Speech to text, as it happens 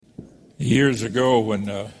Years ago, when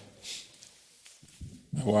my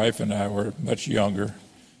wife and I were much younger,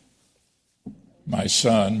 my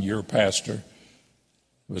son, your pastor,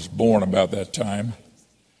 was born about that time.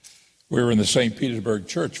 We were in the St. Petersburg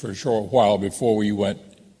church for a short while before we went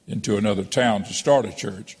into another town to start a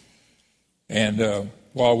church. And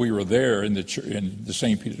while we were there in the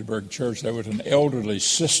St. Petersburg church, there was an elderly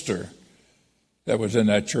sister that was in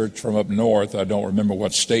that church from up north. I don't remember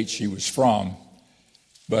what state she was from.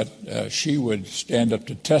 But she would stand up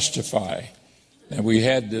to testify. And we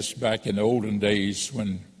had this back in the olden days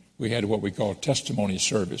when we had what we call testimony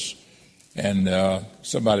service. And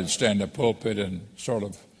somebody would stand up pulpit and sort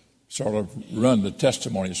of run the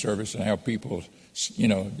testimony service and have people,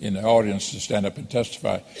 in the audience to stand up and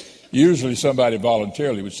testify. Usually somebody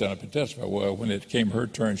voluntarily would stand up and testify. Well, when it came her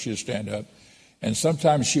turn, she'd stand up. And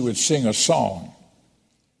sometimes she would sing a song.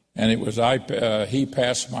 And it was, he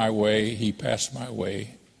passed my way, he passed my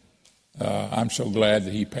way. I'm so glad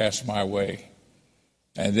that he passed my way.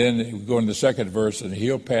 And then we go into the second verse, and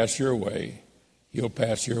he'll pass your way. He'll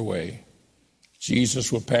pass your way.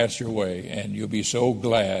 Jesus will pass your way, and you'll be so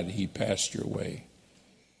glad he passed your way.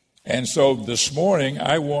 And so this morning,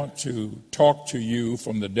 I want to talk to you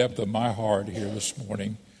from the depth of my heart here this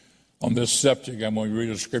morning on this subject. I'm going to read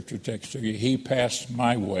a scripture text to you. He passed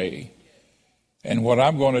my way. And what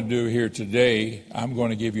I'm going to do here today, I'm going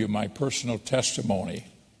to give you my personal testimony.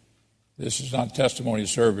 This is not testimony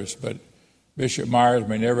service, but Bishop Myers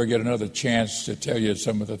may never get another chance to tell you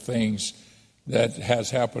some of the things that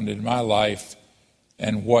has happened in my life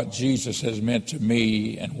and what Jesus has meant to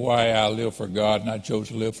me and why I live for God, and I chose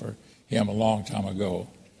to live for him a long time ago.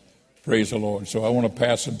 Praise the Lord. So I want to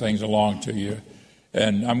pass some things along to you.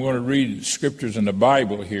 And I'm going to read scriptures in the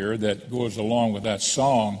Bible here that goes along with that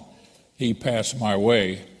song, He Passed My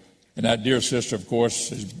Way. And that dear sister, of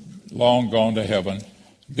course, is long gone to heaven,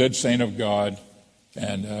 good saint of God,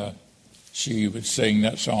 and she would sing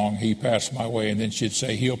that song, He Passed My Way, and then she'd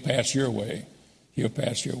say, He'll pass your way. He'll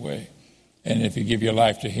pass your way. And if you give your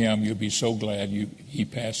life to him, you'll be so glad he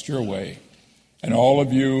passed your way. And all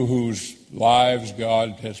of you whose lives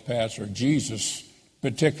God has passed, or Jesus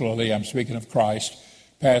particularly, I'm speaking of Christ,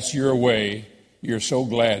 passed your way, you're so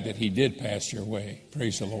glad that he did pass your way.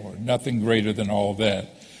 Praise the Lord. Nothing greater than all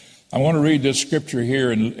that. I want to read this scripture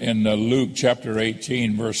here in Luke chapter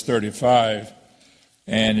 18, verse 35.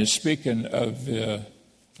 And it's speaking of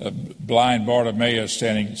blind Bartimaeus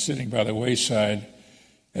sitting by the wayside.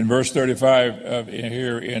 And verse 35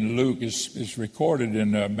 here in Luke is recorded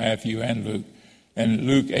in Matthew and Luke. And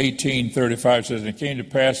Luke 18:35 says, And it came to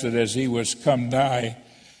pass that as he was come nigh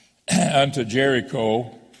unto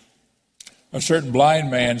Jericho, a certain blind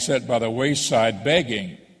man sat by the wayside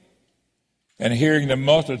begging. And hearing the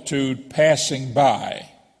multitude passing by,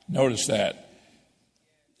 notice that,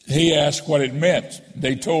 he asked what it meant.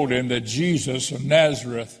 They told him that Jesus of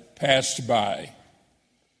Nazareth passed by.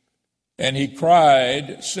 And he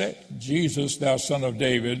cried, say, Jesus, thou son of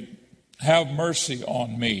David, have mercy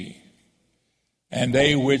on me. And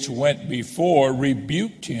they which went before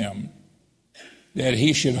rebuked him, that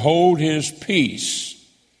he should hold his peace.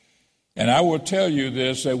 And I will tell you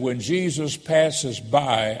this, that when Jesus passes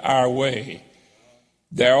by our way,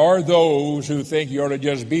 there are those who think you ought to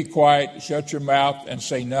just be quiet, shut your mouth, and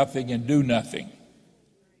say nothing and do nothing.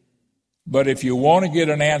 But if you want to get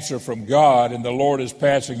an answer from God and the Lord is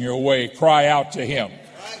passing your way, cry out to him.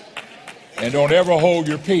 And don't ever hold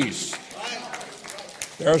your peace.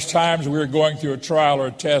 There's times we're going through a trial or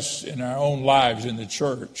a test in our own lives in the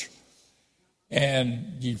church.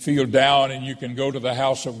 And you feel down and you can go to the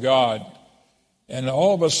house of God. And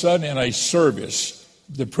all of a sudden in a service,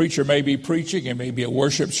 the preacher may be preaching, it may be a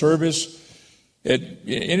worship service,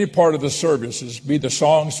 any part of the services, be the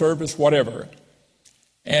song service, whatever.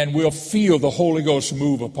 And we'll feel the Holy Ghost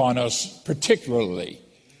move upon us particularly.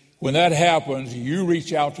 When that happens, you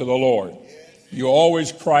reach out to the Lord. You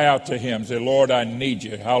always cry out to him, say, Lord, I need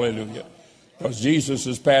you. Hallelujah. Because Jesus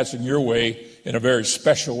is passing your way in a very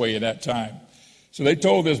special way in that time. So they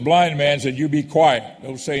told this blind man, said, you be quiet,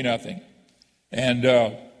 don't say nothing.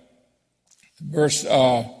 And verse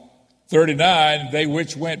 39, they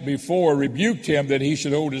which went before rebuked him that he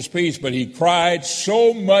should hold his peace, but he cried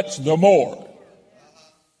so much the more,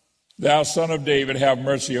 thou son of David, have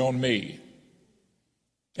mercy on me.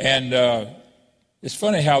 And it's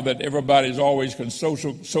funny how that everybody's always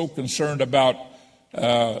so concerned about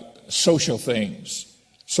social things,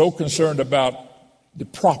 so concerned about the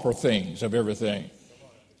proper things of everything.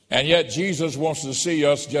 And yet Jesus wants to see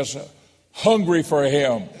us just hungry for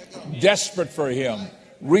him, desperate for him,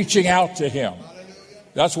 reaching out to him.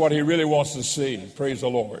 That's what he really wants to see. Praise the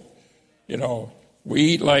Lord. You know, We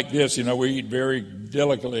eat like this, we eat very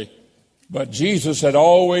delicately. But Jesus has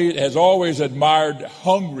always admired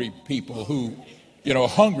hungry people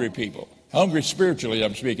hungry spiritually,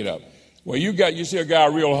 I'm speaking of. Well, you see a guy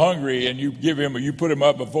real hungry and you put him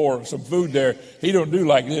up before some food there. He don't do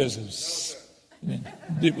like this,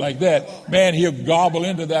 do like that. Man, he'll gobble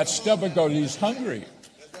into that stuff because he's hungry.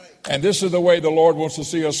 And this is the way the Lord wants to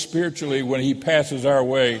see us spiritually when he passes our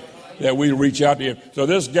way, that we reach out to him. So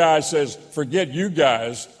this guy says, forget you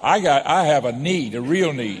guys. I have a need, a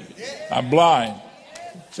real need. I'm blind.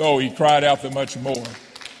 So he cried out the much more.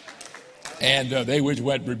 And they which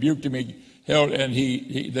went rebuked him, he held, and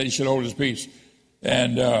that he should hold his peace.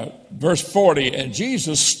 And verse 40, and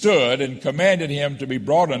Jesus stood and commanded him to be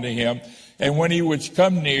brought unto him. And when he was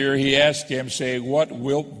come near, he asked him, saying, what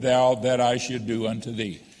wilt thou that I should do unto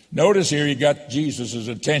thee? Notice here he got Jesus'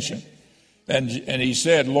 attention. And he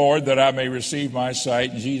said, Lord, that I may receive my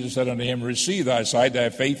sight. And Jesus said unto him, receive thy sight, thy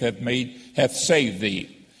faith hath saved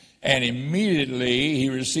thee. And immediately he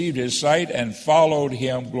received his sight and followed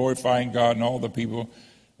him, glorifying God. And all the people,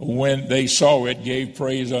 when they saw it, gave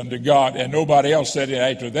praise unto God. And nobody else said it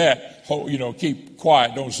after that, keep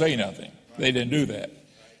quiet, don't say nothing. They didn't do that.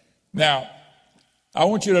 Now, I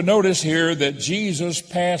want you to notice here that Jesus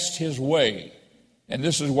passed his way. And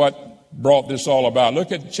this is what brought this all about.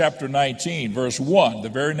 Look at chapter 19, verse 1, the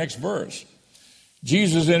very next verse.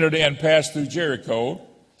 Jesus entered in, passed through Jericho,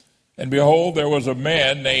 and behold, there was a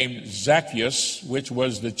man named Zacchaeus, which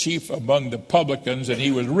was the chief among the publicans, and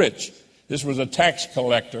he was rich. This was a tax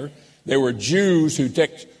collector. They were Jews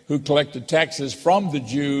who collected taxes from the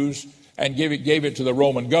Jews and gave it to the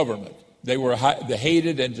Roman government. They were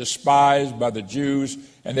hated and despised by the Jews,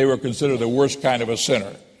 and they were considered the worst kind of a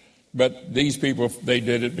sinner. But these people, they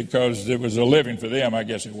did it because it was a living for them, I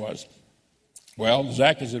guess it was. Well,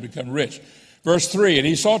 Zacchaeus had become rich. Verse 3, and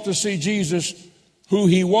he sought to see Jesus, who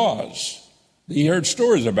he was. He heard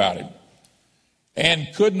stories about him, and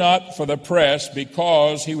could not for the press,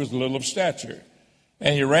 because he was little of stature.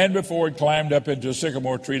 And he ran before and climbed up into a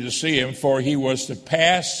sycamore tree to see him, for he was to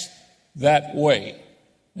pass that way.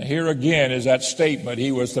 Now here again is that statement,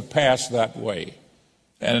 he was to pass that way.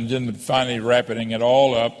 And then finally wrapping it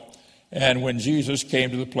all up. And when Jesus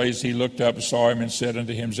came to the place, he looked up, saw him, and said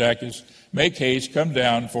unto him, Zacchaeus, make haste, come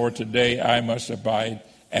down, for today I must abide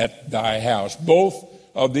at thy house. Both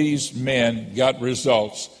of these men got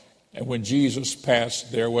results when Jesus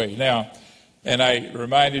passed their way. Now, and I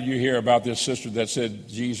reminded you here about this sister that said,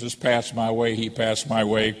 Jesus passed my way, he passed my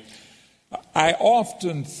way. I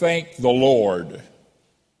often thank the Lord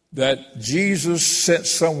that Jesus sent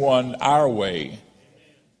someone our way,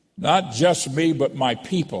 not just me, but my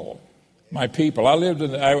people. My people. I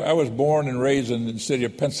was born and raised in the city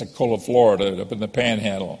of Pensacola, Florida, up in the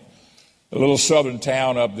Panhandle, a little southern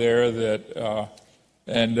town up there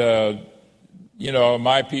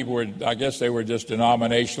my people were, I guess they were just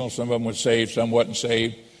denominational. Some of them were saved, some wasn't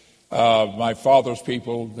saved. My father's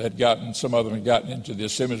people some of them had gotten into the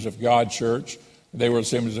Assemblies of God church. They were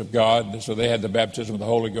Assemblies of God, so they had the baptism of the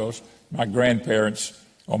Holy Ghost. My grandparents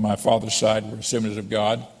on my father's side were Assemblies of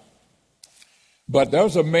God. But there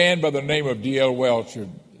was a man by the name of D.L. Welch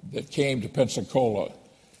that came to Pensacola,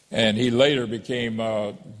 and he later became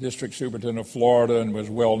district superintendent of Florida and was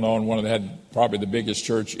well known. Had probably the biggest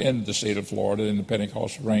church in the state of Florida in the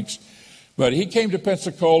Pentecostal ranks. But he came to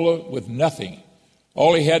Pensacola with nothing.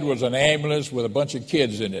 All he had was an ambulance with a bunch of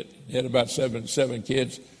kids in it. He had about seven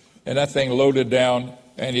kids, and that thing loaded down,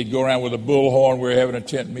 and he'd go around with a bullhorn. We were having a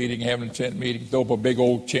tent meeting, throw up a big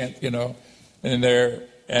old tent, in there.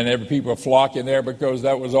 And every people were flocking there because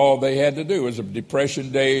that was all they had to do. It was the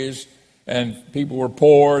Depression days, and people were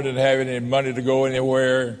poor and didn't have any money to go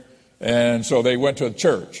anywhere. And so they went to a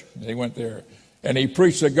church. They went there. And he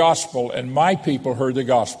preached the gospel, and my people heard the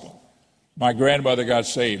gospel. My grandmother got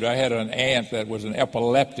saved. I had an aunt that was an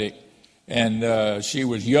epileptic, and she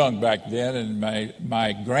was young back then, and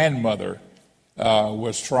my grandmother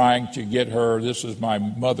was trying to get her, this is my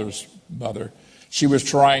mother's mother, she was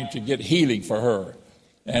trying to get healing for her.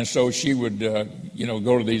 And so she would,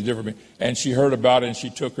 go to these different, and she heard about it, and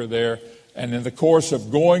she took her there. And in the course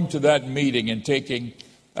of going to that meeting and taking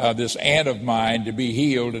this aunt of mine to be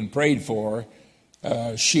healed and prayed for,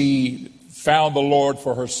 she found the Lord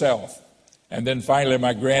for herself. And then finally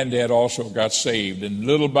my granddad also got saved. And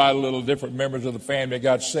little by little, different members of the family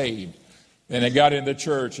got saved. And they got in the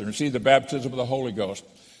church and received the baptism of the Holy Ghost.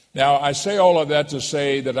 Now, I say all of that to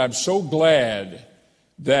say that I'm so glad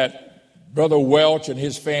that Brother Welch and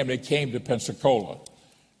his family came to Pensacola.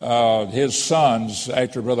 His sons,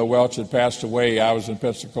 after Brother Welch had passed away, I was in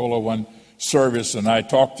Pensacola one service, and I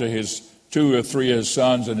talked to his 2 or 3 of his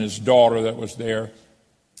sons and his daughter that was there.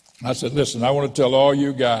 I said, listen, I want to tell all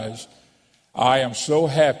you guys, I am so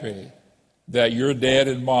happy that your dad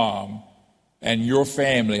and mom and your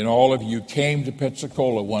family and all of you came to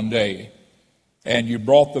Pensacola one day, and you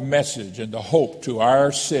brought the message and the hope to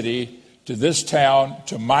our city, to this town,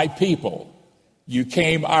 to my people. You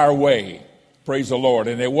came our way. Praise the Lord.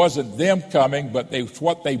 And it wasn't them coming, but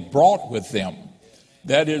what they brought with them.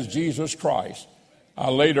 That is Jesus Christ. I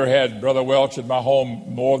later had Brother Welch in my home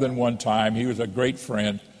more than one time. He was a great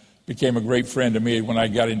friend, became a great friend to me when I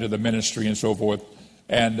got into the ministry and so forth.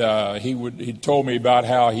 And he told me about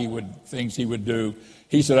how things he would do.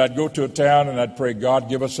 He said, I'd go to a town and I'd pray, God,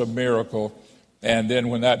 give us a miracle. And then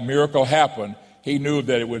when that miracle happened, he knew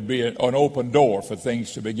that it would be an open door for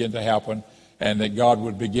things to begin to happen and that God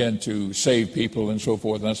would begin to save people and so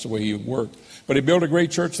forth. And that's the way he worked. But he built a great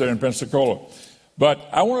church there in Pensacola. But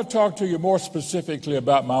I want to talk to you more specifically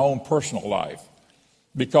about my own personal life.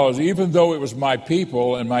 Because even though it was my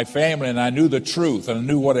people and my family and I knew the truth and I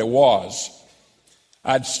knew what it was,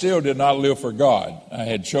 I still did not live for God. I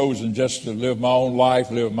had chosen just to live my own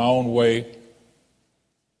life, live my own way.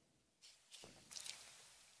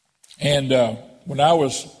 And when I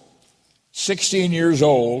was 16 years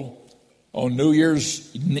old, on New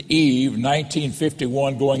Year's Eve,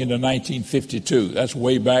 1951, going into 1952. That's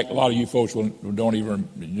way back. A lot of you folks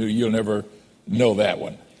you'll never know that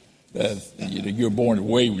one. You're born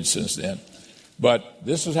way since then. But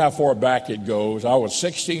this is how far back it goes. I was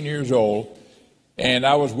 16 years old, and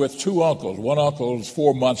I was with 2 uncles. One uncle was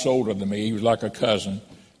 4 months older than me. He was like a cousin.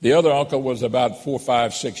 The other uncle was about 4,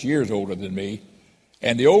 5, 6 years older than me.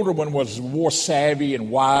 And the older one was more savvy and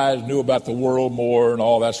wise, knew about the world more and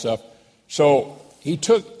all that stuff. So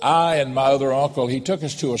I and my other uncle, he took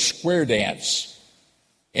us to a square dance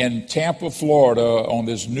in Tampa, Florida on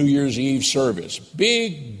this New Year's Eve service.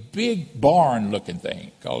 Big barn-looking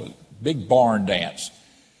thing, called it Big Barn Dance.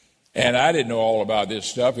 And I didn't know all about this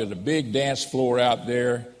stuff. There's a big dance floor out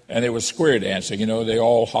there, and it was square dancing. You know, they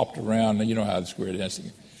all hopped around. You know how the square dancing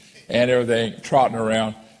is. And everything, trotting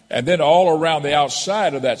around. And then all around the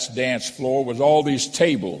outside of that dance floor was all these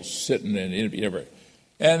tables sitting in everywhere.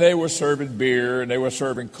 And they were serving beer, and they were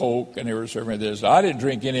serving Coke, and they were serving this. I didn't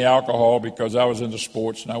drink any alcohol because I was into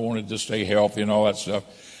sports, and I wanted to stay healthy and all that stuff.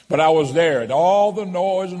 But I was there, and all the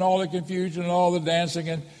noise and all the confusion and all the dancing.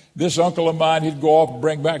 And this uncle of mine, he'd go off and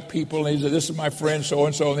bring back people, and he said, this is my friend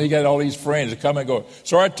so-and-so, and he got all these friends that come and go.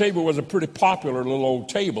 So our table was a pretty popular little old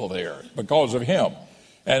table there because of him.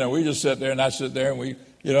 And we just sat there, and I sat there, and we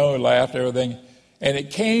laughed, everything. And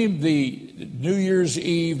it came the New Year's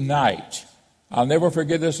Eve night. I'll never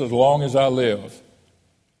forget this as long as I live.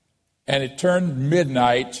 And it turned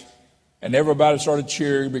midnight, and everybody started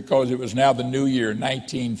cheering because it was now the new year,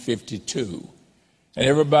 1952. And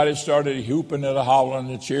everybody started whooping and hollering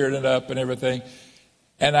and cheering it up and everything.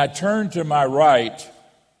 And I turned to my right,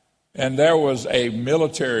 and there was a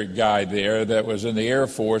military guy there that was in the Air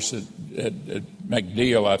Force at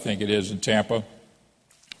MacDill, I think it is, in Tampa.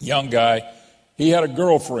 Young guy. He had a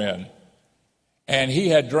girlfriend. And he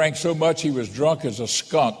had drank so much he was drunk as a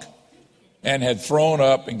skunk and had thrown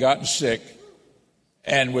up and gotten sick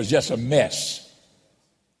and was just a mess.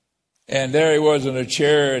 And there he was in a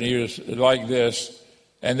chair, and he was like this.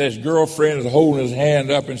 And this girlfriend was holding his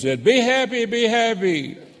hand up and said, be happy, be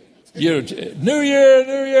happy. New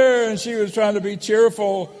Year. And she was trying to be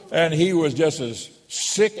cheerful, and he was just as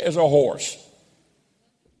sick as a horse.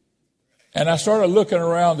 And I started looking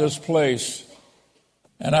around this place,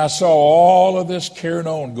 and I saw all of this carrying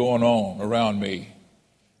on going on around me.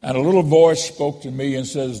 And a little voice spoke to me and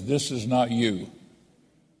says, this is not you.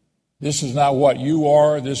 This is not what you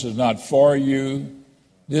are. This is not for you.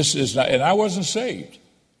 This is not, and I wasn't saved.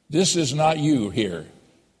 This is not you here.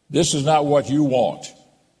 This is not what you want.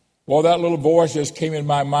 Well, that little voice just came in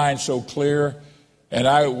my mind so clear, and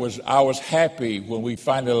I was happy when we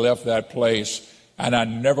finally left that place, and I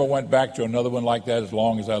never went back to another one like that as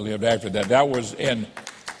long as I lived after that. That was in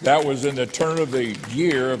the turn of the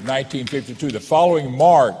year of 1952. The following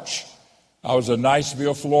March, I was in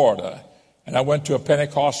Niceville, Florida, and I went to a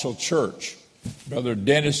Pentecostal church. Brother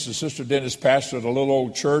Dennis and Sister Dennis pastored a little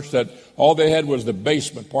old church that all they had was the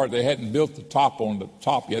basement part. They hadn't built the top on the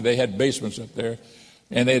top yet. They had basements up there,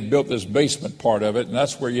 and they had built this basement part of it, and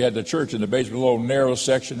that's where you had the church in the basement, a little narrow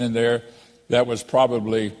section in there that was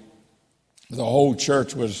probably, the whole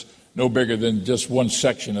church was no bigger than just one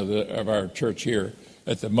section of our church here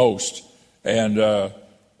at the most. And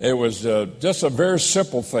it was just a very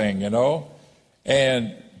simple thing,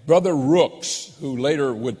 And Brother Rooks, who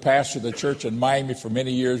later would pastor the church in Miami for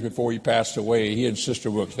many years before he passed away, he and Sister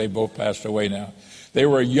Rooks, they both passed away now. They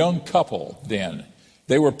were a young couple then.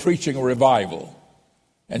 They were preaching a revival.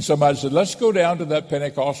 And somebody said, let's go down to that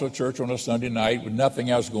Pentecostal church on a Sunday night with nothing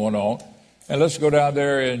else going on, and let's go down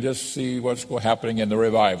there and just see what's happening in the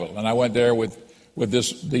revival. And I went there with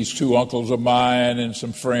these two uncles of mine and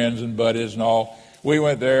some friends and buddies and all. We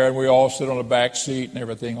went there, and we all sit on the back seat and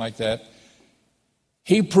everything like that.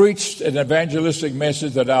 He preached an evangelistic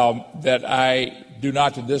message that I do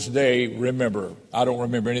not to this day remember. I don't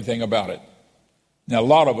remember anything about it. Now, a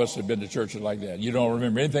lot of us have been to churches like that. You don't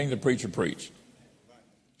remember anything the preacher preached.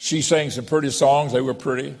 She sang some pretty songs. They were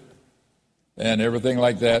pretty and everything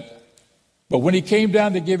like that. But when he came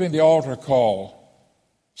down to giving the altar call,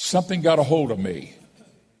 something got a hold of me.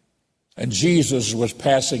 And Jesus was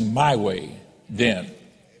passing my way then.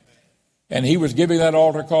 And he was giving that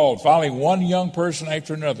altar call. Finally, one young person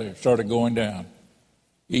after another started going down,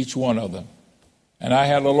 each one of them. And I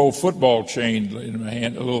had a little football chain in my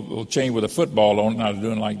hand, a little chain with a football on it, and I was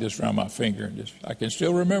doing like this around my finger. And I can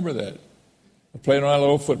still remember that. I played on that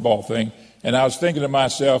little football thing, and I was thinking to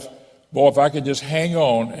myself, boy, if I could just hang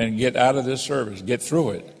on and get out of this service, get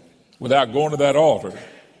through it, without going to that altar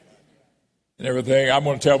and everything, I'm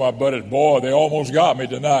going to tell my buddies, boy, they almost got me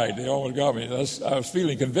tonight. They almost got me. I was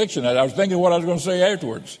feeling conviction. I was thinking what I was going to say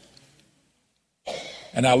afterwards.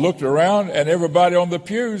 And I looked around, and everybody on the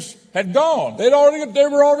pews had gone. They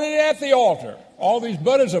were already at the altar. All these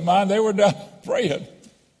buddies of mine, they were down praying.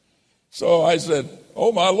 So I said,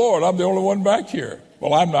 oh, my Lord, I'm the only one back here.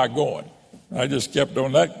 Well, I'm not going. I just kept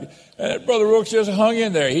on that. And Brother Rooks just hung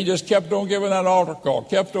in there. He just kept on giving that altar call,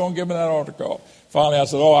 Finally, I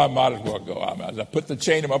said, oh, I might as well go. I put the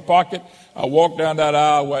chain in my pocket. I walked down that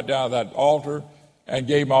aisle, went down that altar, and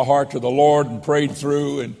gave my heart to the Lord and prayed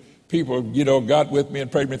through. And people, got with me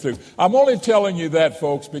and prayed me through. I'm only telling you that,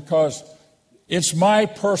 folks, because it's my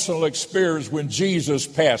personal experience when Jesus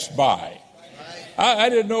passed by. I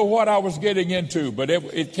didn't know what I was getting into, but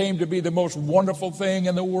it came to be the most wonderful thing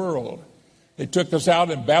in the world. They took us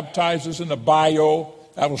out and baptized us in the bayou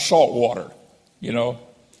out of salt water,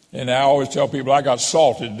 And I always tell people I got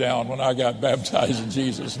salted down when I got baptized in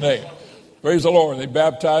Jesus' name. Praise the Lord. They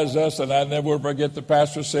baptized us, and I never forget the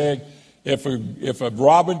pastor saying, if a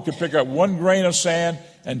robin could pick up one grain of sand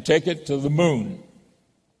and take it to the moon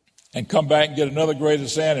and come back and get another grain of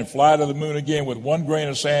sand and fly to the moon again with one grain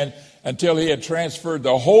of sand until he had transferred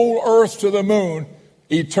the whole earth to the moon,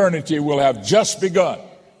 eternity will have just begun.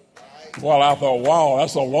 Well, I thought, wow,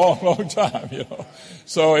 that's a long, long time,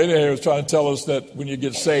 So anyway, it was trying to tell us that when you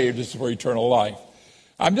get saved, it's for eternal life.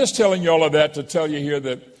 I'm just telling you all of that to tell you here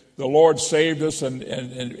that the Lord saved us, and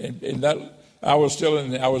that I was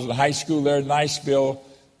in high school there in Niceville,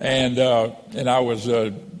 and I was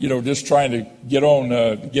just trying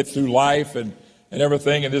to get through life and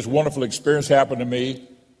everything, and this wonderful experience happened to me.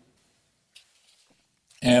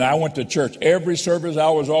 And I went to church every service.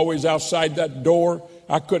 I was always outside that door.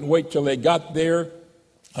 I couldn't wait till they got there,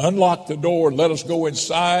 unlocked the door, and let us go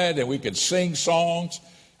inside, and we could sing songs.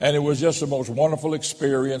 And it was just the most wonderful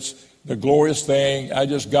experience, the glorious thing. I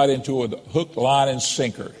just got into a hook, line, and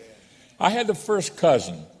sinker. I had the first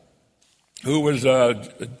cousin who was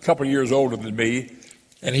a couple of years older than me,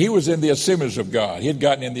 and he was in the Assemblies of God. He had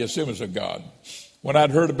gotten in the Assemblies of God. When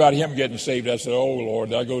I'd heard about him getting saved, I said, oh,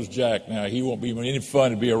 Lord, there goes Jack now. He won't be any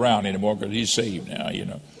fun to be around anymore because he's saved now,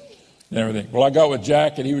 and everything. Well, I got with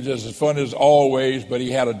Jack, and he was just as fun as always, but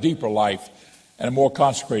he had a deeper life and a more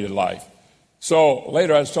consecrated life. So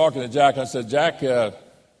later I was talking to Jack. I said, Jack,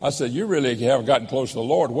 you really haven't gotten close to the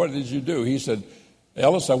Lord. What did you do? He said,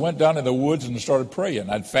 Ellis, I went down in the woods and started praying.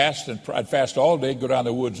 I'd fast all day, go down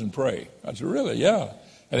the woods and pray. I said, really? Yeah.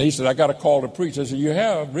 And he said, I got a call to preach. I said, you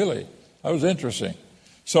have? Really? That was interesting.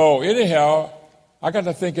 So anyhow, I got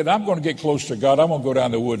to thinking, I'm going to get close to God. I'm going to go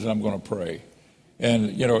down the woods and I'm going to pray.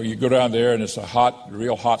 And, you go down there and it's a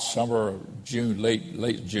real hot summer,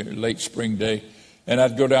 late spring day. And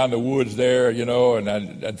I'd go down the woods there, and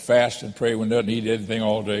I'd fast and pray when I didn't eat anything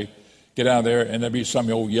all day. Get down there and there'd be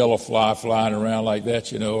some old yellow fly flying around like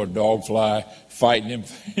that, or a dog fly fighting him,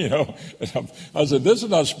 I said, this is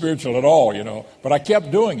not spiritual at all, But I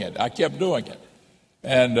kept doing it.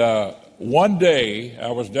 And one day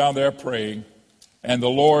I was down there praying, and the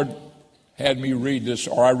Lord had me read this,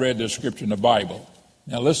 or I read this scripture in the Bible.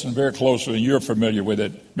 Now listen very closely, and you're familiar with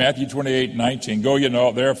it. Matthew 28:19. Go ye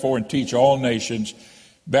now, therefore, and teach all nations,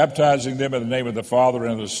 baptizing them in the name of the Father,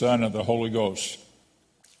 and of the Son, and of the Holy Ghost,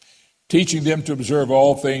 teaching them to observe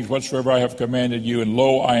all things whatsoever I have commanded you, and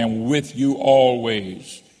lo, I am with you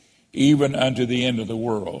always, even unto the end of the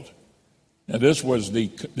world. Now, this was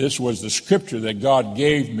the scripture that God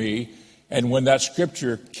gave me, and when that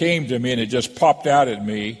scripture came to me and it just popped out at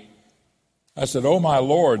me, I said, oh, my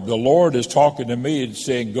Lord, the Lord is talking to me and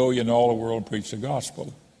saying, go ye into all the world and preach the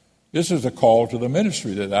gospel. This is a call to the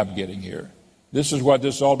ministry that I'm getting here. This is what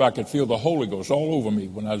this is all about. I could feel the Holy Ghost all over me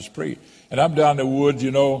when I was preaching. And I'm down in the woods,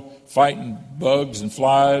 fighting bugs and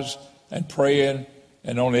flies and praying.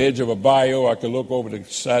 And on the edge of a bayou, I could look over the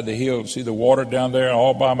side of the hill and see the water down there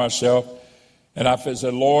all by myself. And I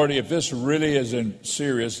said, Lord, if this really isn't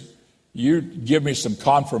serious, you give me some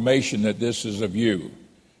confirmation that this is of you.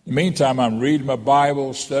 In the meantime, I'm reading my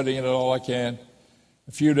Bible, studying it all I can.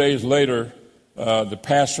 A few days later, the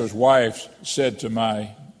pastor's wife said to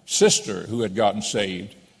my sister, who had gotten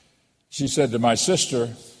saved, she said to my sister,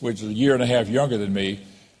 which is a year and a half younger than me,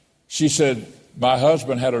 she said, my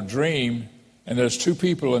husband had a dream, and there's two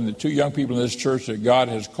young people in this church that God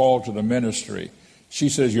has called to the ministry. She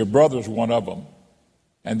says, your brother's one of them.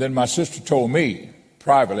 And then my sister told me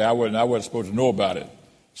privately, I wasn't supposed to know about it.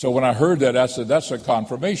 So when I heard that, I said, that's a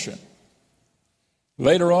confirmation.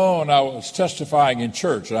 Later on, I was testifying in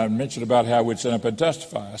church, and I mentioned about how we'd stand up and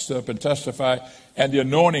testify. I stood up and testified, and the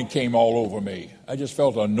anointing came all over me. I just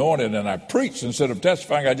felt anointed, and I preached. Instead of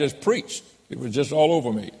testifying, I just preached. It was just all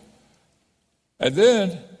over me. And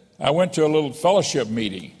then I went to a little fellowship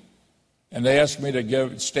meeting, and they asked me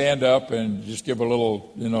to stand up and just give a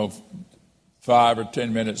little, 5 or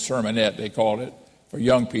 10 minute sermonette, they called it, for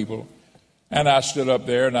young people. And I stood up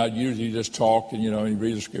there, and I usually just talk, and, you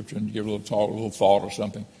read the scripture and give a little talk, a little thought or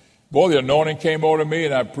something. Boy, the anointing came over me,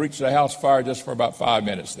 and I preached the house fire just for about 5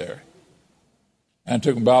 minutes there. And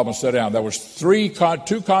took my Bible and sat down. There was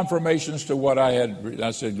two confirmations to what I had written.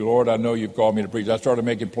 I said, Lord, I know you've called me to preach. I started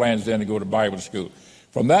making plans then to go to Bible school.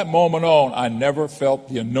 From that moment on, I never felt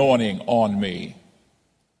the anointing on me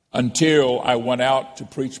until I went out to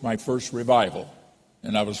preach my first revival.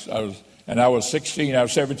 And I was 16, I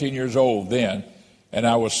was 17 years old then, and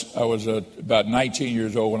I was about 19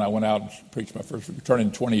 years old when I went out and preached my first,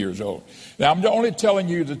 turning 20 years old. Now, I'm only telling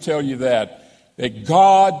you to tell you that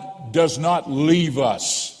God does not leave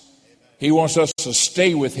us. He wants us to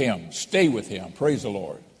stay with Him. Stay with Him. Praise the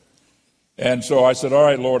Lord. And so I said, all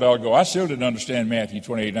right, Lord, I'll go. I still didn't understand Matthew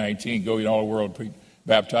 28:19, go in all the world,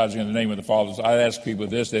 baptizing in the name of the Father. I asked people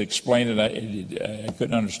this, they explained it, I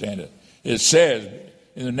couldn't understand it. It says,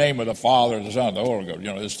 in the name of the Father, the Son, and the Holy Ghost.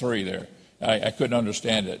 There's three there. I couldn't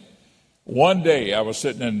understand it. One day I was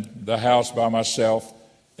sitting in the house by myself,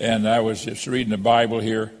 and I was just reading the Bible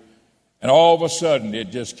here, and all of a sudden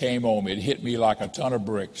it just came on me. It hit me like a ton of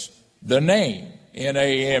bricks. The name,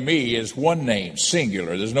 N-A-M-E, is one name,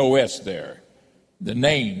 singular. There's no S there. The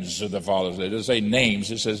names of the Father. It doesn't say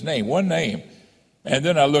names. It says name, one name. And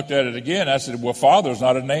then I looked at it again. I said, well, Father's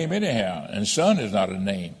not a name anyhow, and Son is not a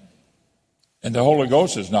name. And the Holy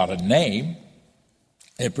Ghost is not a name.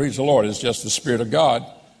 And praise the Lord, it's just the Spirit of God.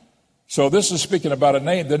 So this is speaking about a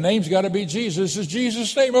name. The name's got to be Jesus. It's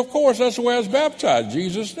Jesus' name. Of course, that's the way I was baptized,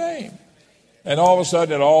 Jesus' name. And all of a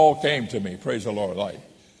sudden, it all came to me. Praise the Lord.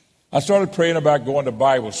 I started praying about going to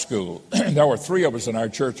Bible school. There were 3 of us in our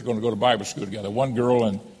church going to go to Bible school together, one girl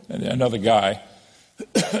and another guy.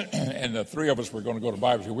 And the 3 of us were going to go to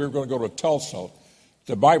Bible school. We were going to go to Tulsa,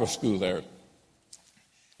 to Bible school there.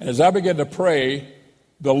 And as I began to pray,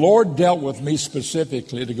 the Lord dealt with me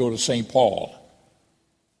specifically to go to St. Paul.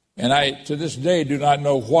 And I, to this day, do not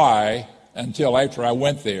know why until after I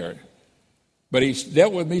went there. But He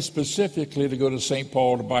dealt with me specifically to go to St.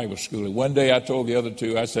 Paul to Bible school. And one day I told the other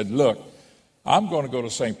 2, I said, look, I'm going to go to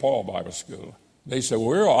St. Paul Bible school. They said,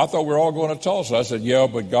 well, I thought we were all going to Tulsa. I said, yeah,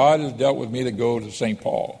 but God has dealt with me to go to St.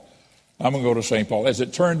 Paul. I'm going to go to St. Paul. As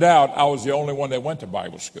it turned out, I was the only one that went to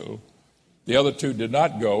Bible school. The other 2 did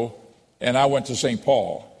not go, and I went to St.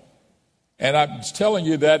 Paul. And I'm telling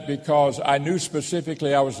you that because I knew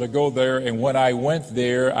specifically I was to go there, and when I went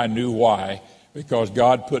there, I knew why. Because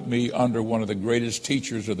God put me under one of the greatest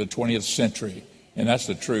teachers of the 20th century, and that's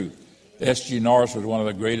the truth. S.G. Norris was one of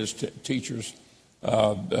the greatest teachers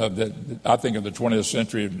that I think of the 20th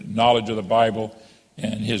century, knowledge of the Bible,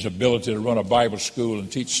 and his ability to run a Bible school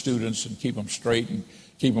and teach students and keep them straight and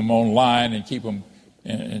keep them online and keep them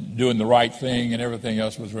and doing the right thing and everything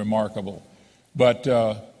else was remarkable. But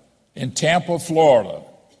in Tampa, Florida,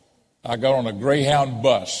 I got on a Greyhound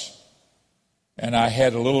bus, and I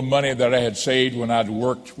had a little money that I had saved when I'd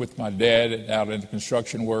worked with my dad out in the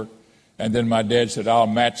construction work. And then my dad said, I'll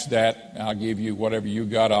match that. I'll give you whatever you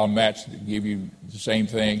got. I'll match, give you the same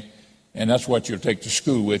thing. And that's what you'll take to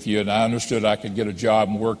school with you. And I understood I could get a job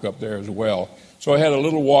and work up there as well. So I had a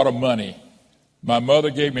little wad of money. My mother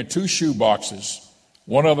gave me 2 shoe boxes.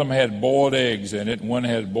 One of them had boiled eggs in it, and one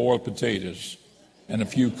had boiled potatoes and a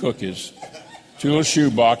few cookies. 2 little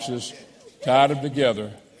shoe boxes, tied them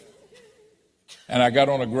together. And I got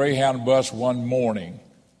on a Greyhound bus one morning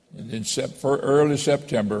in early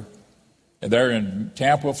September, and they're in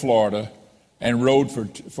Tampa, Florida, and rode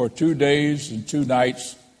for 2 days and 2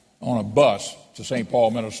 nights on a bus to St.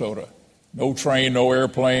 Paul, Minnesota. No train, no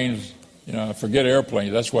airplanes. Forget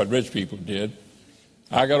airplanes. That's what rich people did.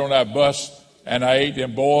 I got on that bus, and I ate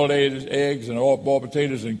them boiled eggs and boiled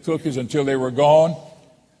potatoes and cookies until they were gone.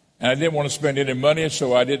 And I didn't want to spend any money,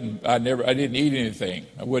 so I didn't eat anything.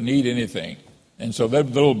 I wouldn't eat anything. And so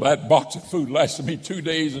that box of food lasted me 2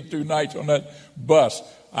 days and 2 nights on that bus.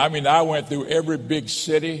 I mean, I went through every big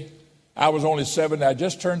city. I was only 7. I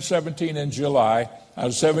just turned 17 in July. I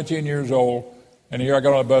was 17 years old. And here I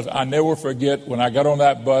got on the bus. I never forget when I got on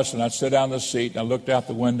that bus and I'd sit down in the seat and I looked out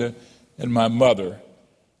the window and my mother.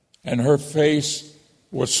 And her face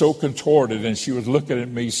was so contorted and she was looking at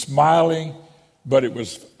me smiling, but it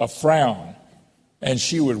was a frown. And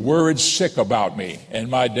she was worried sick about me. And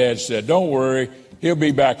my dad said, "Don't worry, he'll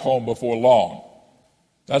be back home before long."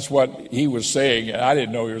 That's what he was saying. I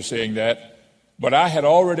didn't know he was saying that. But I had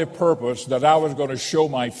already purposed that I was going to show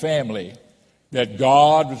my family that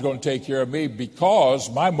God was going to take care of me,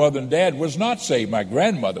 because my mother and dad was not saved. My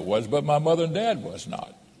grandmother was, but my mother and dad was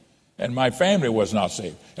not. And my family was not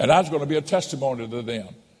saved. And I was going to be a testimony to them.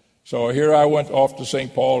 So here I went off to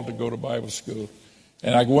St. Paul to go to Bible school.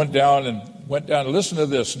 And I went down and listen to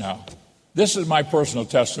this now. This is my personal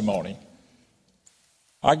testimony.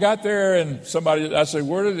 I got there and I said,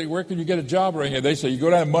 where can you get a job right here? They said, you go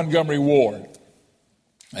down to Montgomery Ward.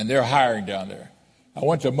 And they're hiring down there. I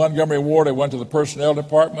went to Montgomery Ward. I went to the personnel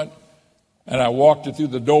department. And I walked through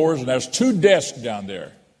the doors, and there's 2 desks down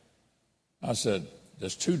there. I said,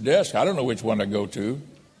 there's 2 desks? I don't know which one to go to.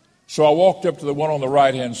 So I walked up to the one on the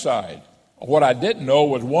right-hand side. What I didn't know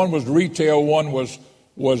was one was retail, one was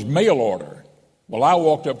mail order. Well, I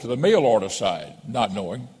walked up to the mail order side, not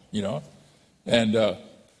knowing, And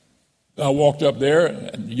I walked up there,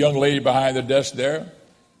 and the young lady behind the desk there,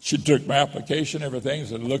 she took my application, everything,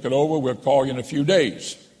 said, "Look it over, we'll call you in a few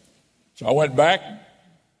days." So I went back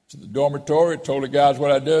to the dormitory, told the guys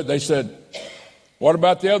what I did. They said, "What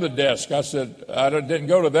about the other desk?" I said, "I didn't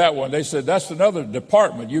go to that one." They said, "That's another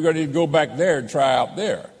department. You're going to need to go back there and try out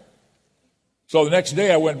there." So the next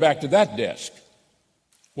day I went back to that desk.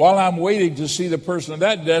 While I'm waiting to see the person at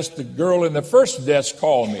that desk, the girl in the first desk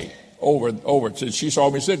called me over. She saw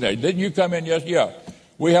me sitting there. "Didn't you come in?" "Yes." "Yeah,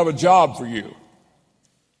 we have a job for you."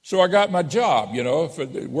 So I got my job, for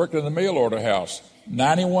working in the mail order house.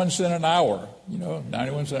 91 cents an hour,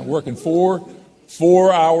 91 cents, working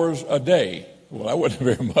 4 hours a day. Well, that wasn't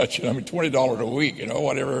very much. $20 a week,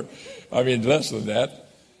 whatever. Less than that.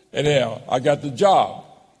 And I got the job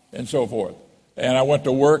and so forth. And I went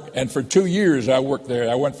to work, and for 2 years I worked there.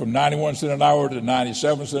 I went from 91 cents an hour to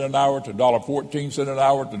 97 cents an hour to $1.14 an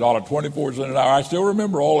hour to $1.24 an hour. I still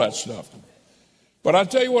remember all that stuff. But I'll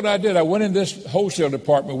tell you what I did. I went in this wholesale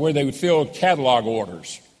department where they would fill catalog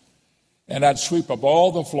orders. And I'd sweep up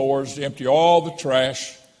all the floors, empty all the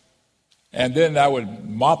trash. And then I would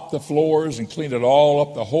mop the floors and clean it all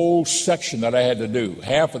up, the whole section that I had to do,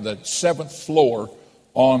 half of the 7th floor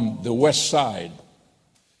on the west side.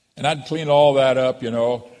 And I'd clean all that up,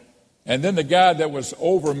 And then the guy that was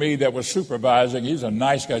over me that was supervising, he's a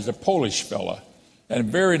nice guy. He's a Polish fella. And a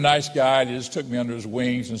very nice guy. He just took me under his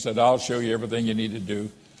wings and said, "I'll show you everything you need to do."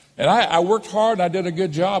 And I worked hard, and I did a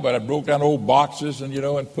good job. I broke down old boxes and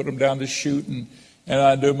put them down to chute, and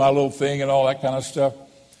I do my little thing and all that kind of stuff.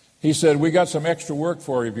 He said, "We got some extra work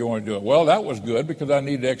for you if you want to do it." Well, that was good because I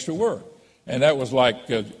needed extra work. And that was like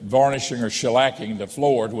varnishing or shellacking the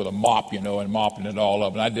floors with a mop, and mopping it all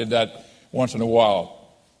up. And I did that once in a while.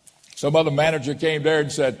 Some other manager came there and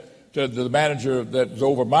said, to the manager that was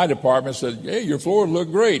over my department, said, "Hey, your floors look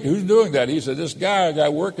great. Who's doing that?" He said, "This guy I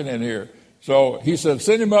got working in here." So he said,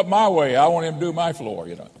 "Send him up my way. I want him to do my floor,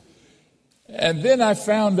 And then I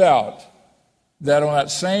found out that on that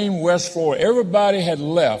same west floor, everybody had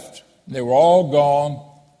left. They were all gone.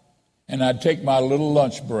 And I'd take my little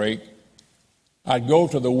lunch break. I'd go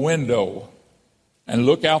to the window and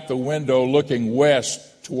look out the window looking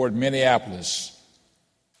west toward Minneapolis.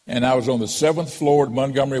 And I was on the 7th floor at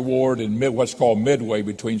Montgomery Ward in what's called Midway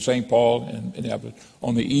between St. Paul and Minneapolis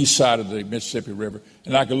on the east side of the Mississippi River.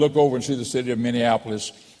 And I could look over and see the city of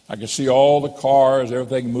Minneapolis. I could see all the cars,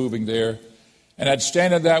 everything moving there. And I'd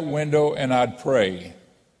stand at that window and I'd pray.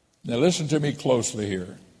 Now listen to me closely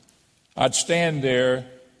here. I'd stand there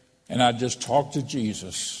and I'd just talk to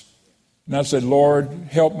Jesus. And I said, "Lord,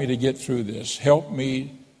 help me to get through this. Help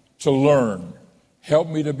me to learn. help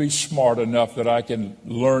me to be smart enough that I can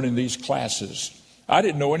learn in these classes. I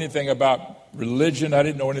didn't know anything about religion. I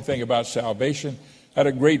didn't know anything about salvation. I had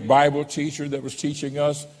a great Bible teacher that was teaching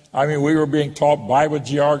us. I mean, we were being taught Bible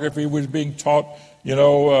geography. We was being taught,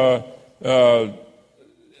 I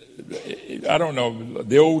don't know,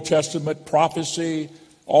 the Old Testament, prophecy,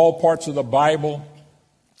 all parts of the Bible.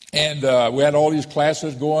 And we had all these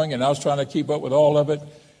classes going, and I was trying to keep up with all of it.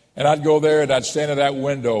 And I'd go there, and I'd stand at that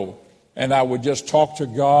window, and I would just talk to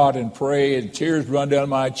God and pray, and tears run down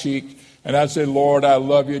my cheek. And I'd say, Lord, I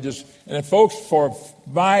love you. And then, folks, for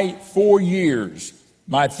my 4 years,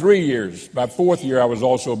 my 3 years, my fourth year, I was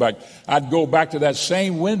also back. I'd go back to that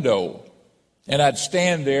same window, and I'd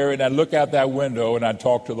stand there, and I'd look out that window, and I'd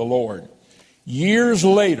talk to the Lord. Years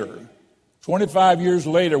later, 25 years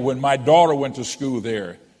later, when my daughter went to school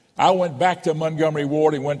there, I went back to Montgomery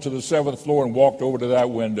Ward and went to the 7th floor and walked over to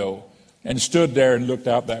that window and stood there and looked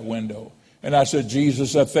out that window. And I said,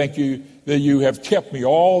 Jesus, I thank you that you have kept me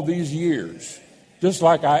all these years. Just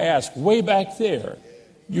like I asked way back there,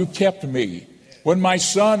 you kept me. When my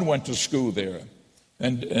son went to school there,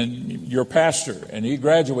 and your pastor, and he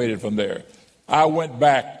graduated from there, I went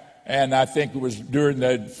back, and I think it was during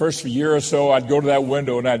the first year or so, I'd go to that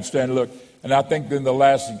window and I'd stand and look. And I think in the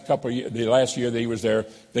last year that he was there,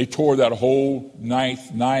 they tore that whole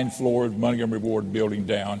 9-floor Montgomery Ward building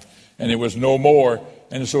down, and it was no more.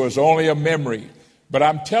 And so it's only a memory. But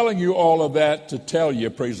I'm telling you all of that to tell you,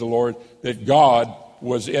 praise the Lord, that God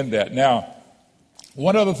was in that. Now,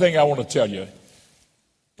 one other thing I want to tell you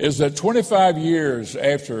is that 25 years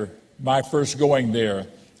after my first going there,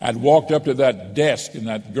 I'd walked up to that desk, and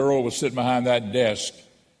that girl was sitting behind that desk,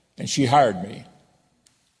 and she hired me.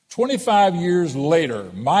 25 years later,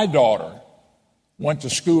 my daughter went to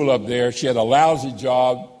school up there. She had a lousy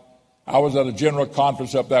job. I was at a general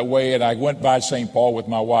conference up that way, and I went by St. Paul with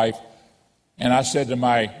my wife, and I said to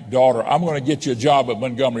my daughter, I'm going to get you a job at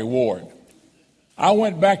Montgomery Ward. I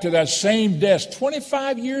went back to that same desk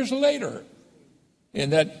 25 years later in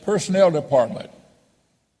that personnel department,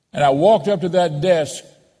 and I walked up to that desk,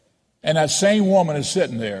 and that same woman is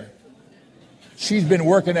sitting there. She's been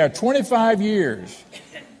working there 25 years.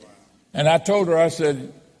 And I told her, I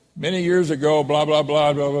said, many years ago, blah, blah,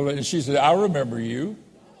 blah, blah, blah. And she said, I remember you.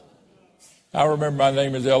 I remember my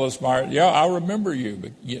name is Ellis Meyer. Yeah, I remember you.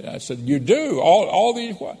 But yeah, I said, you do? All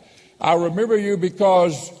these? What? I remember you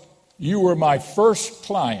because you were my first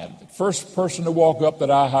client, first person to walk up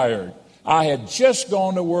that I hired. I had just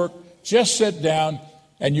gone to work, just sat down,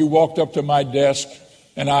 and you walked up to my desk,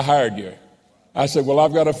 and I hired you. I said, well,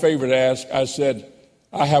 I've got a favor to ask. I said,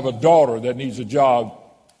 I have a daughter that needs a job.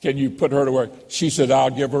 Can you put her to work? She said, I'll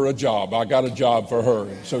give her a job. I got a job for her.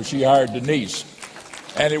 And so she hired Denise.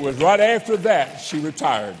 And it was right after that she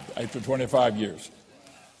retired after 25 years.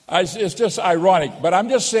 It's just ironic. But I'm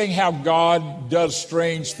just saying how God does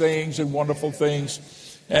strange things and wonderful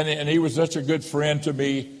things. And he was such a good friend to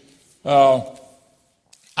me.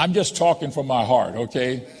 I'm just talking from my heart,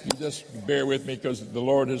 okay? You just bear with me because the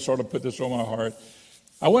Lord has sort of put this on my heart.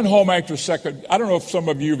 I went home after I don't know if some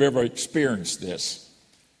of you have ever experienced this.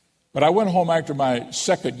 But I went home after my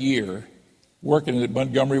second year working at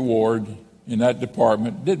Montgomery Ward in that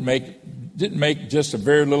department. Didn't make just a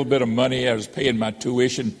very little bit of money. I was paying my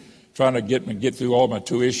tuition, trying to get through all my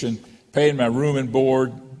tuition, paying my room and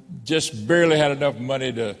board. Just barely had enough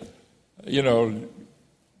money to, to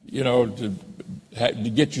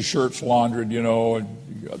get your shirts laundered, and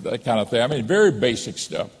that kind of thing. I mean, very basic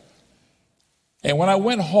stuff. And when I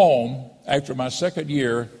went home after my second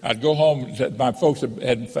year, I'd go home. My folks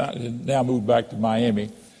had now moved back to Miami.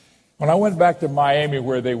 When I went back to Miami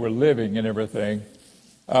where they were living and everything,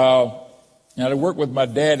 and I worked with my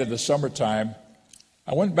dad in the summertime,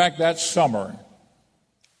 I went back that summer,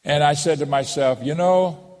 and I said to myself,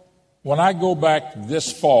 when I go back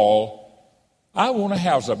this fall, I want to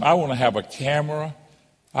have something. I want to have a camera.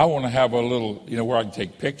 I want to have a little, where I can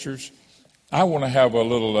take pictures. I want to have a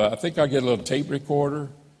little, I think I'll get a little tape recorder.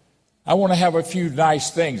 I want to have a few nice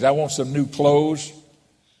things. I want some new clothes.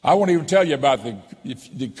 I won't even tell you about the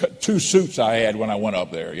 2 suits I had when I went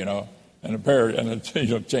up there, and a pair,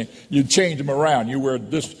 you change them around. You wear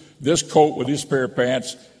this coat with this pair of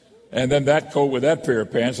pants, and then that coat with that pair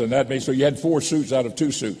of pants, and that makes so you had 4 suits out of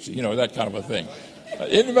 2 suits, that kind of a thing.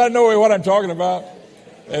 Anybody know what I'm talking about?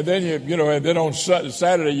 And then and then on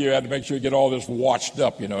Saturday you had to make sure you get all this washed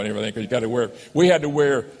up, and everything, because you got to wear. We had to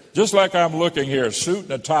wear, just like I'm looking here, a suit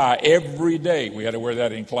and a tie every day. We had to wear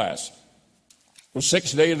that in class. For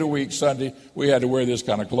 6 days a week, Sunday, we had to wear this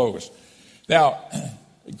kind of clothes. Now,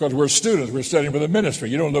 because we're students, we're studying for the ministry.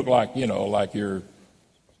 You don't look like, like you're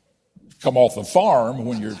come off the farm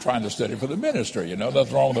when you're trying to study for the ministry.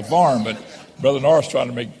 Nothing wrong with the farm, but Brother Norris trying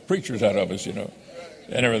to make preachers out of us, and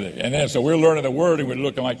everything. And then so we're learning the word and we're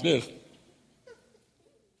looking like this.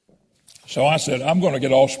 So I said, I'm going to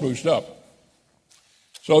get all spruced up.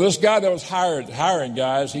 So this guy that was hiring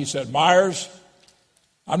guys, he said, Myers,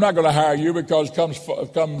 I'm not going to hire you because comes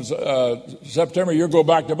September, you'll go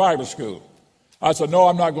back to Bible school. I said, no,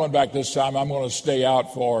 I'm not going back this time. I'm going to stay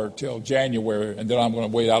out till January, and then I'm going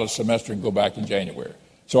to wait out a semester and go back in January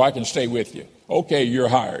so I can stay with you. Okay, you're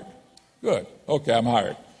hired. Good. Okay, I'm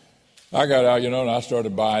hired. I got out, and I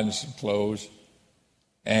started buying some clothes,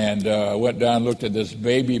 and went down and looked at this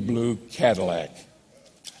baby blue Cadillac.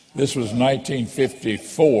 This was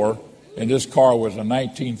 1954, and this car was a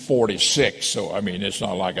 1946, so, it's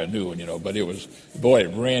not like a new one, but it was, boy,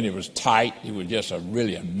 it ran, it was tight, it was just a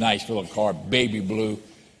nice little car, baby blue,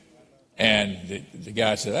 and the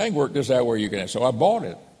guy said, I can work this out where you can, so I bought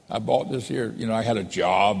it. I bought this here, I had a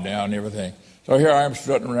job now and everything. So here I am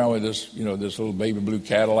strutting around with this, this little baby blue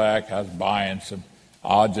Cadillac. I was buying some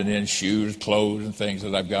odds and ends, shoes, clothes, and things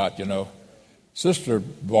that I've got, Sister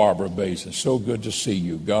Barbara Basin, so good to see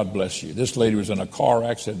you. God bless you. This lady was in a car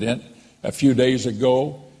accident a few days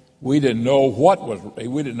ago. We didn't know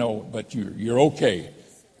we didn't know, but you're okay.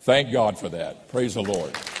 Thank God for that. Praise the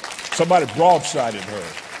Lord. Somebody broadsided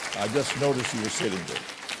her. I just noticed you were sitting there.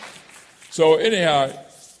 So anyhow,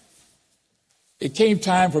 it came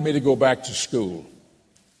time for me to go back to school.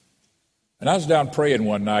 And I was down praying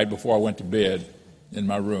one night before I went to bed in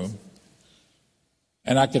my room.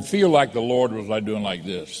 And I could feel like the Lord was like doing like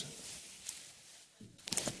this.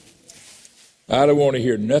 I don't want to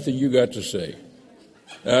hear nothing you got to say.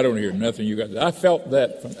 I don't hear nothing you got to say. I felt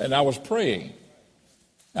that, and I was praying.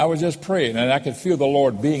 I was just praying, and I could feel the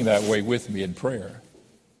Lord being that way with me in prayer.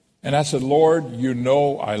 And I said, Lord,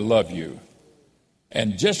 I love you.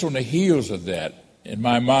 And just on the heels of that, in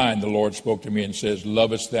my mind, the Lord spoke to me and says,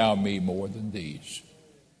 lovest thou me more than these?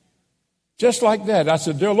 Just like that. I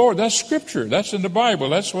said, dear Lord, that's Scripture. That's in the Bible.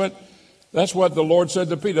 That's what the Lord said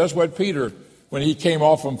to Peter. That's what Peter, when he came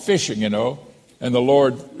off from fishing, and the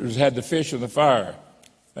Lord had the fish in the fire.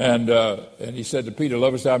 And he said to Peter,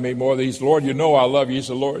 lovest thou me more than these? Lord, I love you. He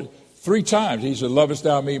said, Lord, 3 times. He said, lovest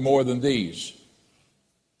thou me more than these?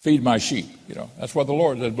 Feed my sheep. That's what the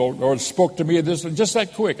Lord said. The Lord spoke to me this just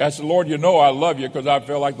that quick. I said, Lord, I love you, because I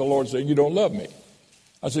felt like the Lord saying, you don't love me.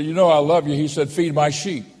 I said, I love you. He said, feed my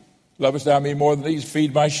sheep. Lovest thou me more than these?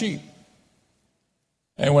 Feed my sheep.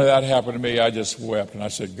 And when that happened to me, I just wept. And I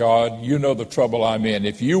said, God, you know the trouble I'm in.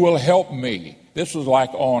 If you will help me. This was like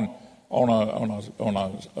on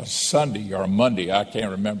a Sunday or a Monday. I can't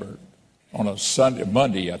remember. On a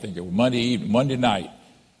Monday, I think it was Monday night.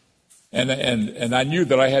 And I knew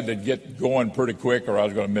that I had to get going pretty quick, or I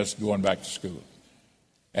was going to miss going back to school.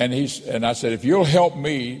 And I said, if you'll help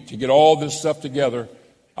me to get all this stuff together,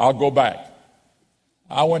 I'll go back.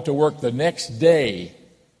 I went to work the next day,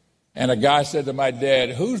 and a guy said to my dad,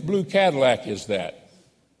 whose blue Cadillac is that?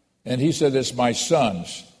 And he said, it's my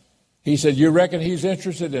son's. He said, you reckon he's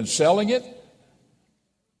interested in selling it?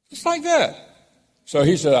 Just like that. So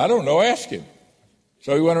he said, I don't know, ask him.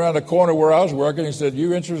 So he went around the corner where I was working. He said,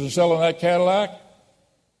 you interested in selling that Cadillac?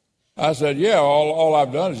 I said, yeah, all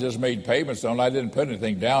I've done is just made payments on it. I didn't put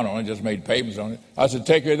anything down on it, just made payments on it. I said,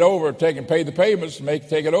 take it over, and pay the payments,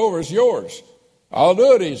 take it over, it's yours. I'll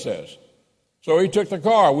do it, he says. So he took the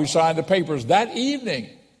car. We signed the papers that evening,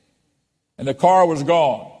 and the car was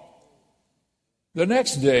gone. The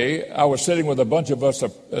next day, I was sitting with a bunch of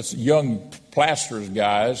us young plasters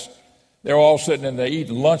guys. They're all sitting in there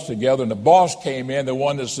eating lunch together, and the boss came in, the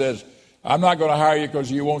one that says, I'm not going to hire you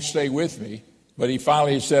because you won't stay with me. But he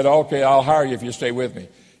finally said, okay, I'll hire you if you stay with me.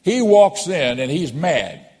 He walks in, and he's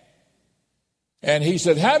mad. And he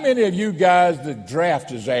said, how many of you guys, the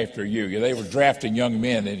draft is after you? They were drafting young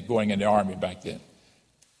men and going in the army back then.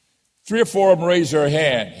 3 or 4 of them raised their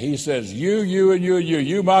hand. He says, you, and you.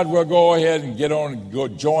 You might as well go ahead and go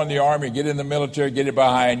join the army, get in the military, get it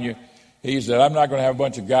behind you. He said, I'm not going to have a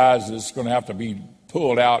bunch of guys that's going to have to be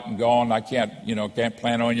pulled out and gone. I can't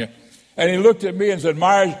plan on you. And he looked at me and said,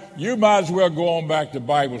 Myers, you might as well go on back to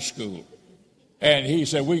Bible school. And he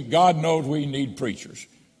said, God knows we need preachers.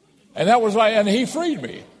 And and he freed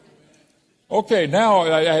me. Okay, now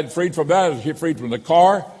I had freed from that. I was freed from the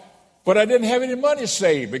car. But I didn't have any money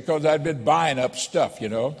saved because I'd been buying up stuff,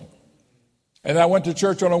 And I went to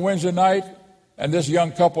church on a Wednesday night, and this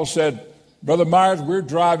young couple said, Brother Myers, we're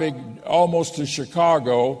driving almost to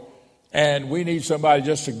Chicago, and we need somebody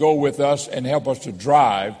just to go with us and help us to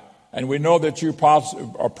drive. And we know that you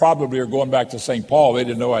probably are going back to St. Paul. They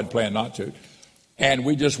didn't know I'd planned not to. And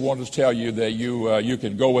we just wanted to tell you that you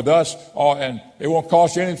can go with us, and it won't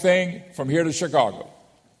cost you anything from here to Chicago.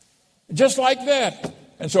 Just like that.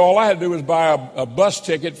 And so all I had to do was buy a bus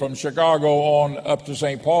ticket from Chicago on up to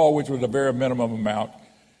St. Paul, which was a very minimum amount.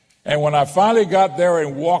 And when I finally got there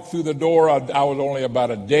and walked through the door, I was only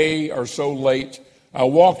about a day or so late. I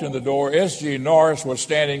walked in the door. S.G. Norris was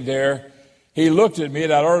standing there. He looked at me,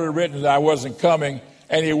 and I'd already written that I wasn't coming.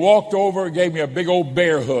 And he walked over and gave me a big old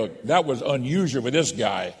bear hug. That was unusual with this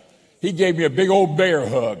guy. He gave me a big old bear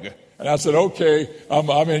hug. And I said, okay,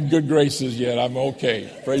 I'm in good graces yet. I'm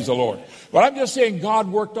okay. Praise the Lord. But I'm just saying God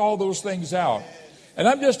worked all those things out. And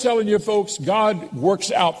I'm just telling you, folks, God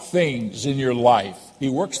works out things in your life. He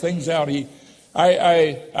works things out.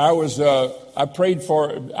 I prayed for,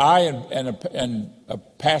 and a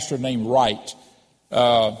pastor named Wright,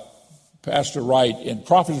 Pastor Wright in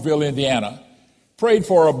Crawfordsville, Indiana, prayed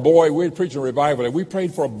for a boy. We were preaching a revival. We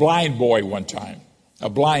prayed for a blind boy one time, a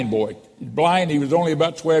blind boy. Blind, he was only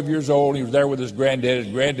about 12 years old. He was there with his granddad.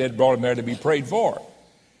 His granddad brought him there to be prayed for.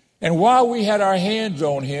 And while we had our hands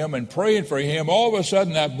on him and praying for him, all of a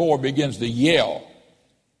sudden that boy begins to yell.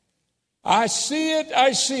 I see it.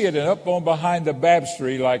 And up on behind the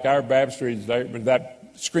baptistry, like our baptistry,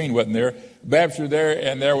 that screen wasn't there, baptistry there,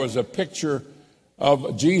 and there was a picture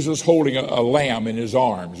of Jesus holding a lamb in his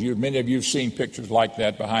arms. Many of you have seen pictures like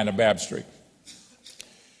that behind a baptistry.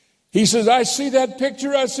 He says, I see that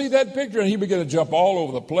picture. And he began to jump all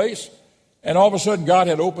over the place. And all of a sudden, God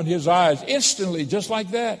had opened his eyes instantly, just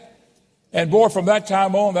like that. And boy, from that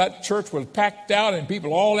time on, that church was packed out and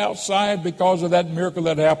people all outside because of that miracle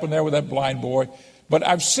that happened there with that blind boy. But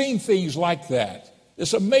I've seen things like that.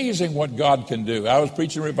 It's amazing what God can do. I was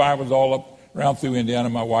preaching revivals all up around through Indiana,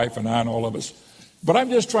 my wife and I and all of us. But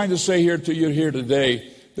I'm just trying to say here to you here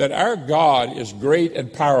today that our God is great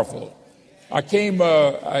and powerful.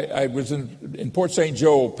 I was in Port St.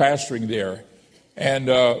 Joe pastoring there, and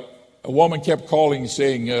a woman kept calling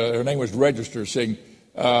saying, her name was Register, saying,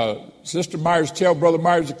 Sister Myers, tell Brother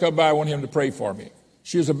Myers to come by. I want him to pray for me.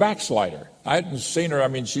 She was a backslider. I hadn't seen her. I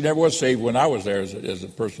mean, she never was saved when I was there as a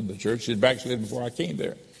person in the church. She had backslidden before I came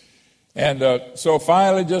there. And so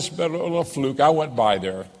finally, just a little fluke, I went by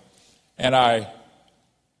there, and I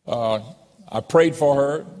prayed for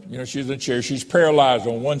her. You know, she's in a chair. She's paralyzed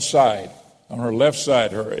on one side, on her left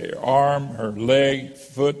side, her arm, her leg,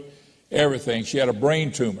 foot, everything. She had a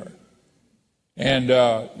brain tumor. And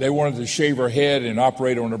they wanted to shave her head and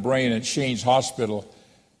operate on her brain at Shane's Hospital.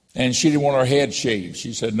 And she didn't want her head shaved.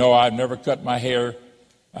 She said, no, I've never cut my hair.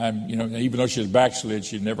 Even though she was backslid,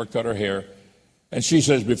 she'd never cut her hair. And she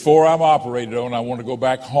says, before I'm operated on, I want to go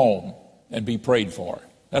back home and be prayed for.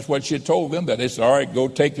 That's what she had told them. That they said, all right, go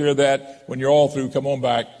take care of that. When you're all through, come on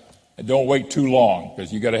back. And don't wait too long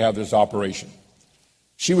because you got to have this operation.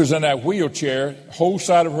 She was in that wheelchair, whole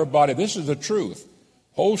side of her body. This is the truth.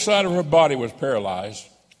 Whole side of her body was paralyzed.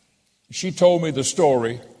 She told me the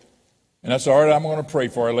story. And I said, all right, I'm going to pray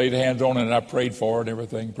for her. I laid hands on her and I prayed for her and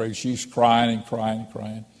everything. She's crying and crying and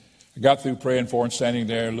crying. I got through praying for her and standing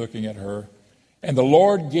there looking at her. And the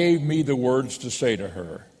Lord gave me the words to say to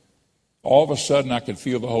her. All of a sudden, I could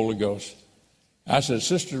feel the Holy Ghost. I said,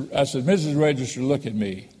 Mrs. Register, look at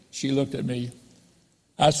me. She looked at me.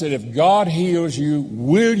 I said, if God heals you,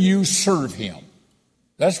 will you serve him?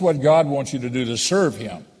 That's what God wants you to do, to serve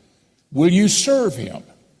him. Will you serve him?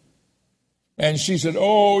 And she said,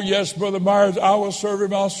 oh, yes, Brother Myers, I will serve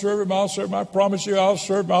him. I'll serve him. I'll serve him. I promise you I'll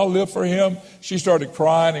serve him. I'll live for him. She started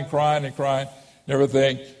crying and crying and crying and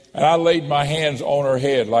everything. And I laid my hands on her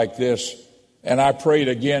head like this. And I prayed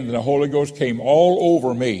again, and the Holy Ghost came all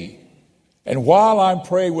over me. And while I'm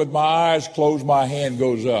praying with my eyes closed, my hand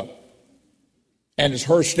goes up. And it's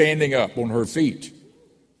her standing up on her feet.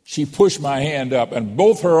 She pushed my hand up, and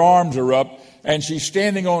both her arms are up, and she's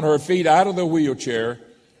standing on her feet out of the wheelchair,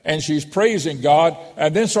 and she's praising God,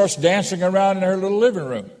 and then starts dancing around in her little living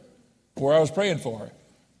room where I was praying for her.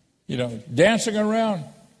 You know, dancing around.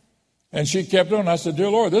 And she kept on. I said, dear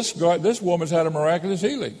Lord, this woman's had a miraculous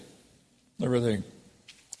healing. Everything.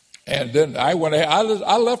 And then I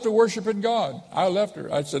left her worshiping God. I left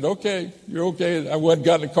her. I said, okay, you're okay. I went and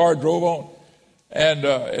got in the car, drove on, and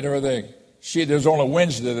everything. There's only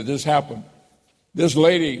Wednesday that this happened. This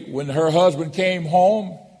lady, when her husband came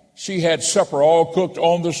home, she had supper all cooked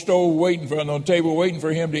on the stove, on the table, waiting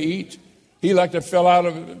for him to eat. He like to fell out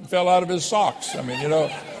of his socks. I mean, you know,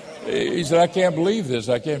 he said, I can't believe this.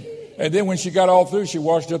 I can't. And then when she got all through, she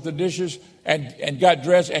washed up the dishes and got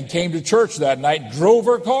dressed and came to church that night, drove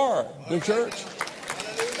her car to church,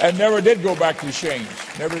 and never did go back to Shane's.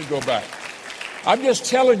 Never did go back. I'm just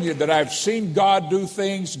telling you that I've seen God do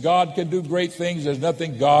things. God can do great things. There's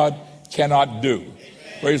nothing God cannot do.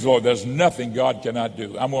 Praise the Lord. There's nothing God cannot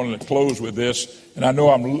do. I'm going to close with this, and I know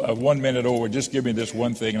I'm 1 minute over. Just give me this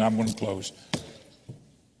one thing, and I'm going to close.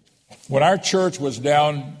 When our church was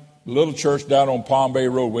down, little church down on Palm Bay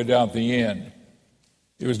Road, way down at the end,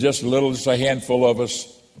 it was just a handful of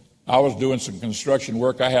us. I was doing some construction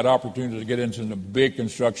work. I had opportunity to get into some big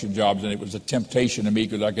construction jobs, and it was a temptation to me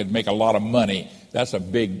because I could make a lot of money.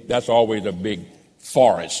 That's always a big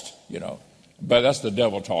forest, But that's the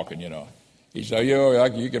devil talking, He said,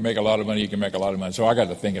 you can make a lot of money, you can make a lot of money. So I got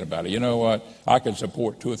to thinking about it. You know what? I could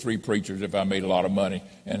support 2 or 3 preachers if I made a lot of money.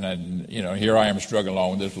 And then, here I am struggling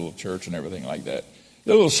along with this little church and everything like that.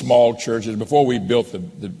 The little small churches, before we built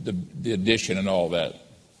the addition and all that.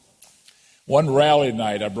 One rally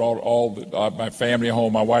night, I brought all my family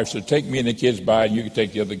home. My wife said, take me and the kids by, and you can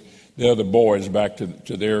take the other boys back to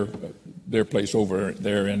their place over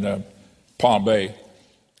there in Palm Bay.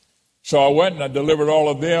 So I went and I delivered all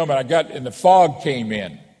of them, and the fog came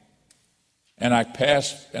in. And I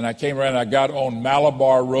came around and I got on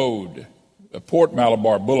Malabar Road, Port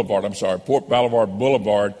Malabar Boulevard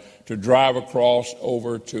to drive across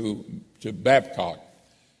over to Babcock.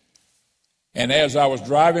 And as I was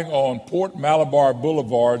driving on Port Malabar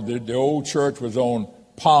Boulevard, the old church was on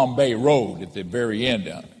Palm Bay Road at the very end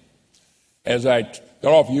down. As I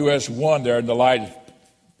got off US 1 there, the light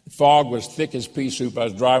fog was thick as pea soup. I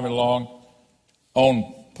was driving along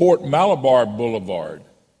on Port Malabar Boulevard.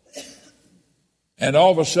 And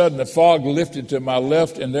all of a sudden, the fog lifted to my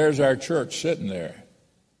left, and there's our church sitting there.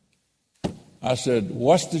 I said,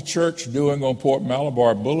 what's the church doing on Port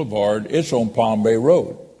Malabar Boulevard? It's on Palm Bay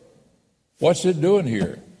Road. What's it doing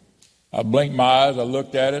here? I blinked my eyes. I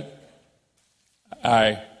looked at it.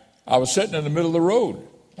 I was sitting in the middle of the road.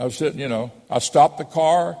 I was sitting, I stopped the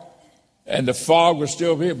car, and the fog was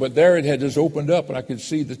still here, but there it had just opened up, and I could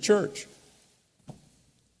see the church.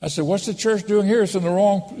 I said, what's the church doing here? It's in the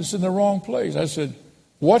wrong place. I said,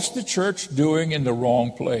 what's the church doing in the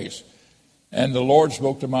wrong place? And the Lord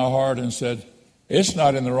spoke to my heart and said, it's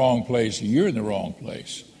not in the wrong place. You're in the wrong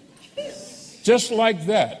place. Just like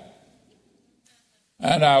that.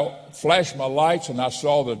 And I flashed my lights, and I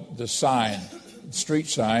saw the sign, the street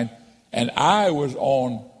sign, and I was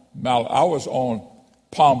on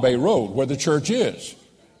Palm Bay Road, where the church is.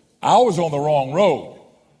 I was on the wrong road.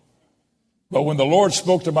 But when the Lord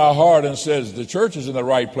spoke to my heart and says, the church is in the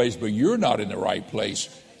right place, but you're not in the right place,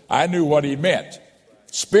 I knew what he meant.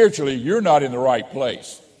 Spiritually, you're not in the right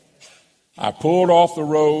place. I pulled off the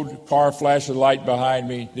road, car flashed a light behind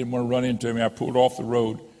me, didn't want to run into me. I pulled off the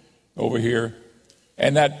road over here.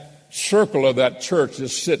 And that circle of that church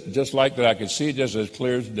just sitting just like that. I could see it just as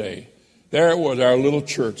clear as day. There it was, our little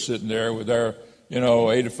church sitting there with our,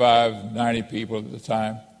 85, 90 people at the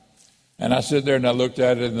time. And I sit there and I looked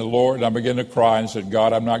at it in the Lord, and I began to cry and said,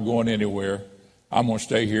 God, I'm not going anywhere. I'm going to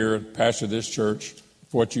stay here and pastor this church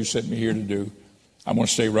for what you sent me here to do. I'm going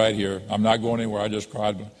to stay right here. I'm not going anywhere. I just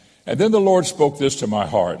cried. And then the Lord spoke this to my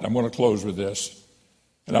heart. I'm going to close with this.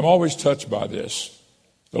 And I'm always touched by this.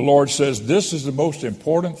 The Lord says, this is the most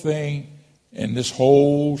important thing in this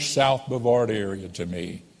whole South Brevard area to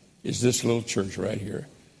me, is this little church right here.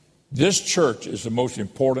 This church is the most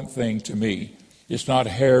important thing to me. It's not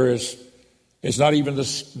Harris. It's not even the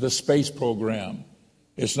space program.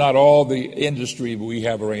 It's not all the industry we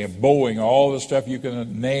have around, Boeing, all the stuff you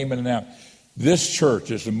can name and name. This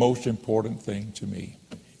church is the most important thing to me.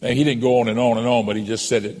 Now, he didn't go on and on and on, but he just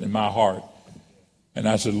said it in my heart. And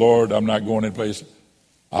I said, Lord, I'm not going any place.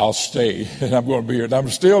 I'll stay, and I'm going to be here. And I'm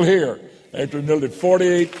still here. After nearly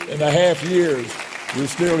 48 and a half years, we're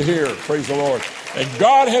still here. Praise the Lord. And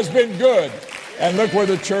God has been good. And look where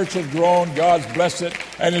the church has grown. God's blessed it,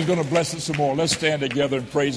 and he's going to bless it some more. Let's stand together and praise